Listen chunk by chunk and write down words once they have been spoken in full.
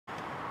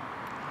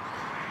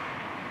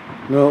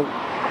No,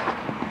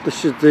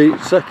 this is the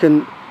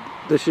second.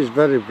 This is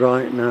very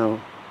bright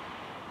now.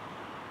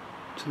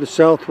 To the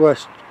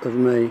southwest of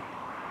me,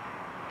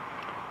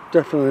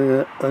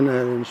 definitely an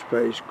alien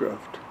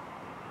spacecraft.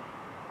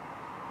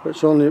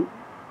 It's only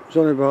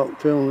about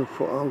 300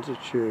 foot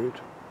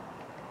altitude.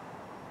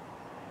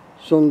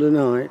 Sunday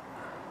night.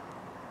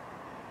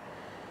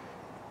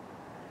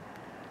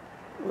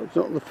 It's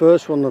not the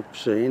first one I've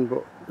seen,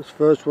 but it's the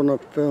first one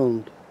I've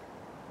filmed.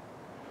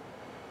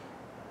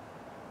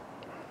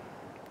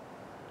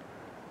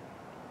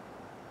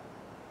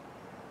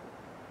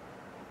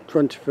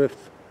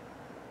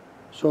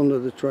 Sunday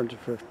the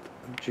 25th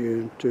of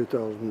June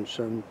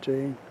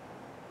 2017.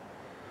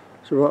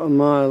 It's about a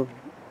mile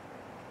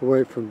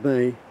away from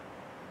me.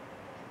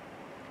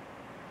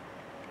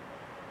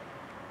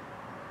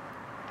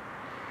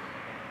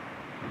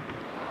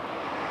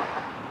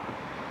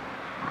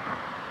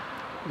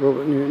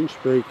 Robert Newton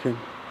speaking.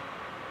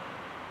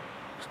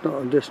 It's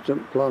not a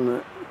distant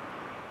planet.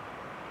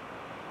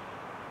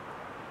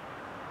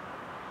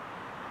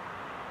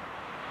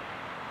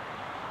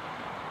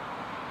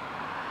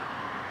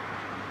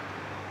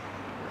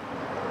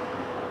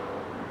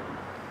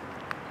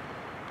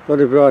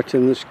 Very bright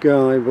in the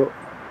sky, but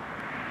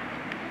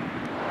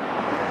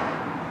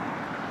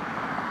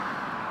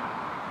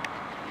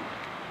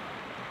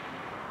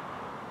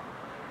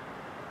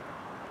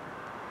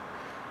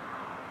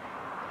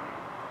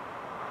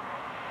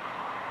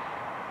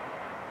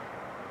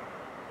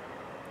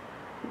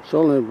it's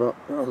only about,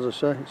 as I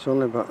say, it's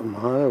only about a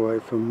mile away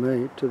from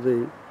me to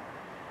the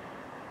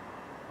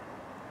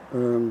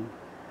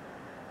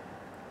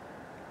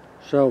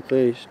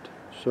southeast,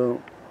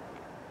 so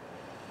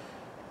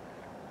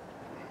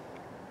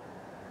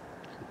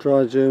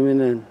try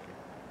zooming in.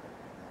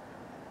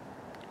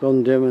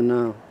 Gone dimmer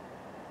now.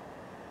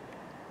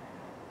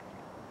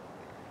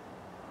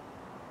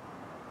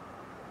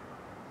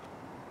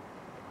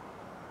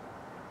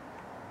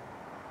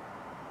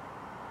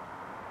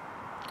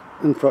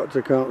 In fact,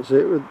 I can't see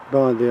it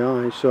by the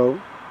eye,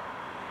 so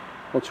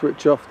I'll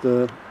switch off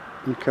there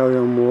and carry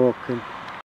on walking.